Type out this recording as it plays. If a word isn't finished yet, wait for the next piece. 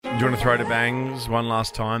you want to throw to Bangs one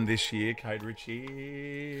last time this year, Kate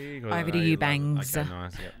Ritchie? Over to you, Bangs. Okay,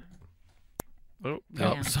 nice. Yep. Oh,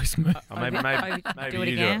 Yeah. So smooth. maybe Do you it do it.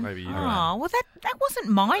 again. Maybe you do it. Oh, well, that wasn't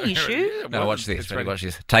my issue. No, watch this. It's Ready, ready. watch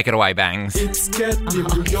this. Take it away, Bangs. It's getting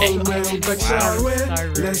your mailbag shower. So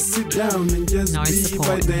rude. Let's sit down and just No be support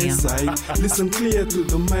by their here. side. Listen clear to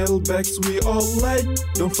the mailbags we all like.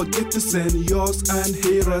 Don't forget to send yours and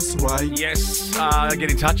hear us right. Yes, get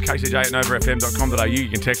in touch, kcj at novafm.com.au. You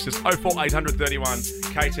can text us 04800 31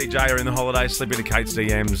 KTJ or in the holidays, slip into Kate's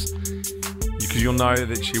DMs because you'll know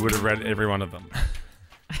that she would have read every one of them.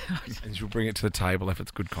 And she'll bring it to the table if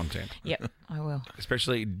it's good content, Yep, I will.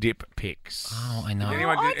 especially dip pics. Oh, I know. Did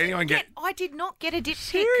anyone get I did not get a dip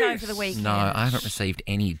pic over the weekend. No, I haven't received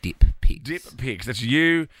any dip pics. dip pics? That's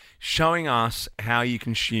you showing us how you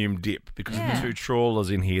consume dip because of the Yeah. two trawlers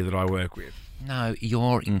in here that I work with. No,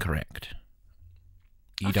 you're incorrect.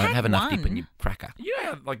 You I've don't had have enough dip in one. your cracker. You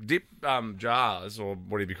know, like dip jars or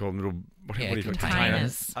whatever you call them, little what do you call it?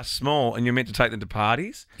 Containers. Are small, and you're meant to take them to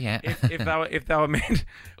parties. Yeah. If they were meant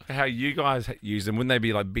for how you guys use them, wouldn't they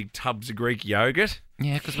be like big tubs of Greek yogurt?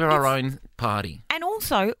 Yeah, because we're our own party. And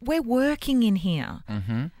also, we're working in here.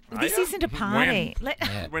 Mm-hmm. This Are ya? isn't a party.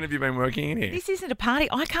 Yeah. When have you been working in here? This isn't a party.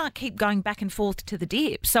 I can't keep going back and forth to the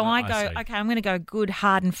dip. So I I go, see. okay, I'm going to go good,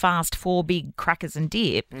 hard and fast 4 big crackers and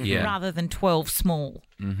dip Yeah. rather than 12 small.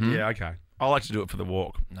 Mm-hmm. Yeah, okay. I like to do it for the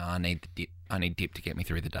walk. No, I need the dip. I need dip to get me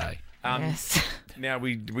through the day. Yes. Now,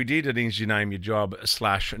 we did it is your name, your job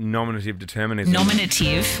 / nominative determinism.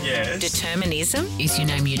 Nominative Yes. determinism is your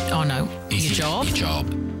name, your job. Your job.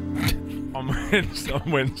 on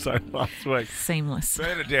Wednesday last week. Seamless.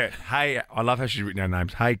 Bernadette, hey, I love how she's written our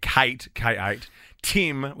names. Hey, Kate, K8.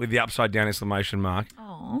 Tim with the upside down exclamation mark.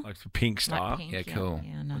 Oh, Like the pink star. like pink. Yeah, cool.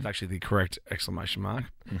 Yeah, no. It's actually the correct exclamation mark.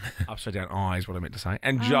 Upside down eye is what I meant to say.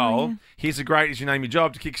 And Joel, here's a great, is your name, your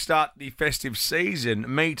job, to kickstart the festive season.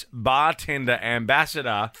 Meet bartender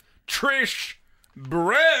ambassador Trish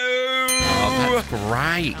Brew. Oh, that's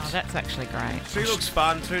great. Oh, that's actually great. She looks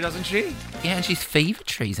fun too, doesn't she? Yeah, and she's Fever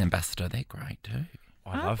Tree's ambassador. They're great too.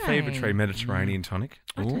 I love Okay. Fever Tree Mediterranean tonic.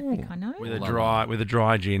 I don't think I know. With a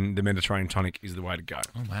dry gin, the Mediterranean tonic is the way to go.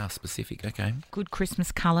 Oh wow, specific. Okay. Good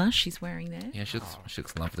Christmas colour she's wearing there. Yeah, she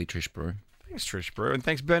looks lovely, Trish Brew. Thanks, Trish Brew, and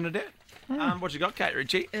thanks, Bernadette. What you got, Kate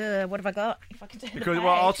Ritchie? What have I got? If I can do Because, well,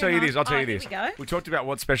 I'll tell you this. Here we go. We talked about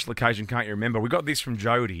what special occasion can't you remember. We got this from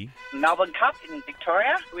Jody. Melbourne Cup in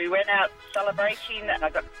Victoria. We went out celebrating and I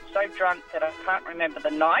got so drunk that I can't remember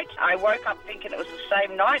the night. I woke up thinking it was the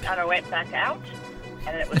same night and I went back out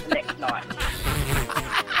and it was the next night.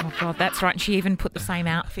 Oh, God, that's right. And she even put the same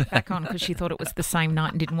outfit back on because she thought it was the same night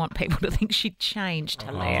and didn't want people to think she'd changed.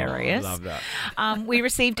 Hilarious. Oh, love that. We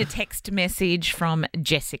received a text message from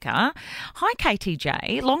Jessica. Hi,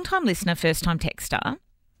 KTJ. Long-time listener, first-time texter.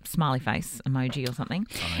 Smiley face emoji or something.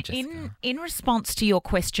 Oh, Jessica. In response to your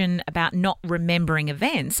question about not remembering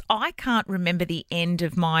events, I can't remember the end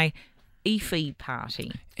of my EFE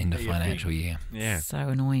party. End of financial year. Yeah. So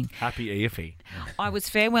annoying. Happy EFE. I was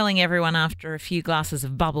farewelling everyone after a few glasses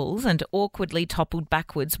of bubbles and awkwardly toppled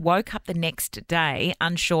backwards, woke up the next day,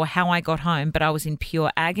 unsure how I got home, but I was in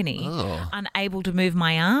pure agony, Oh. unable to move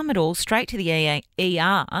my arm at all, straight to the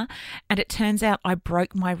ER, and it turns out I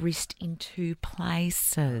broke my wrist in 2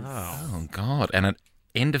 places. Oh God! And an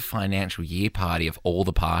end of financial year party of all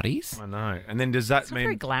the parties. I know. And then does that It's not very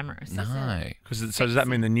mean... glamorous, is it? No. So does that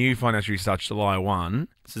mean the new financial year starts July 1?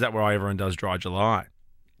 So is that where everyone does dry July?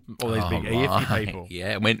 All these big EFE right. people.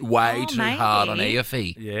 Yeah, it went way Oh, too hard on maybe.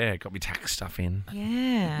 EFE. Yeah, got me tax stuff in.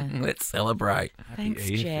 Yeah. Let's celebrate. Thanks,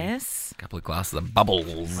 EFE. Jess. A couple of glasses of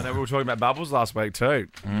bubbles. I know we were talking about bubbles last week too.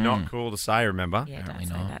 Not cool to say, remember? Yeah, don't Apparently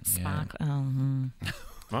say not, that. yeah.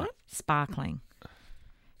 What? Sparkling.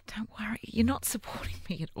 Don't worry. You're not supporting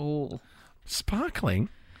me at all. Sparkling?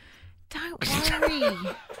 Don't worry.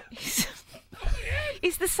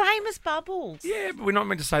 It's the same as bubbles. Yeah, but we're not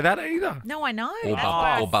meant to say that either. No, I know. Or That's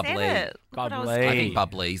why I bubbly. said it. Look what I was Bubbly. I doing. think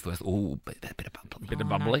bubbly's with a bit of bubbly. Bit of Oh,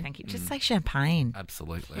 no, bubbly. thank you. Just say champagne.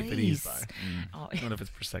 Absolutely. If it is, Please. though. Oh, Not if it's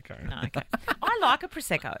Prosecco. no, okay. I like a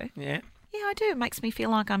Prosecco. Yeah. Yeah, I do. It makes me feel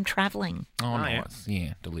like I'm travelling. Oh, Oh, yeah. nice.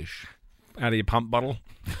 Yeah, delish. Out of your pump bottle.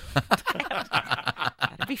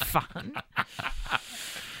 That'd be fun.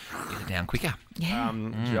 Get it down quicker. Yeah.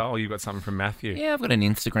 Joel, you got something from Matthew. Yeah, I've got an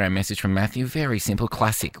Instagram message from Matthew. Very simple,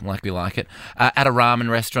 classic, like we like it. At a ramen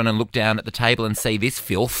restaurant and look down at the table and see this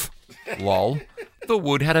filth. Lol. The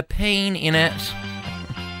wood had a peen in it.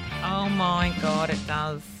 Oh, my God, it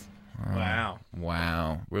does. Wow.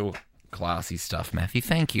 Wow. Real classy stuff, Matthew.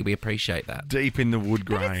 Thank you. We appreciate that. Deep in the wood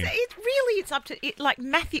But grain. it really surely it's up to it. Like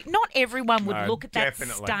Matthew, not everyone would No, look at that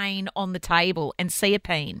definitely. stain on the table and see a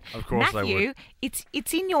peen. Of course they Matthew, would.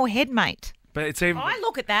 it's in your head, mate. But it's even. I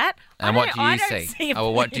look at that. And what do I you don't see? see a Oh,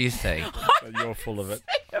 well, what peen. do you see? You're full of it.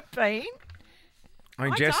 A peen. I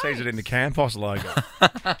mean, I Jess sees it don't. in the Campos logo.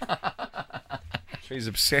 She's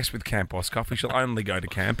obsessed with Campos coffee. She'll only go to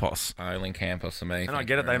Campos. Only Campos for me. And I thank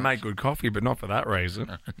get you it, they very much. make good coffee, but not for that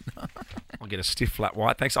reason. I'll get a stiff flat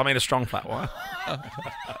white. Thanks. I mean, a strong flat white.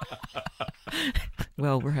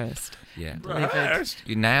 Well rehearsed. Yeah. Rehearsed.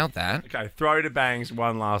 You nailed that. Okay, throw to Bangs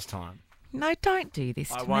one last time. No, don't do this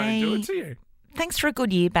to I me. won't do it to you. Thanks for a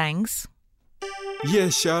good year, Bangs. Yeah,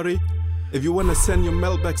 Shari. If you wanna send your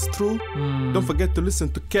mailbags through, don't forget to listen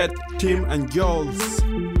to Cat, Tim, and Jules.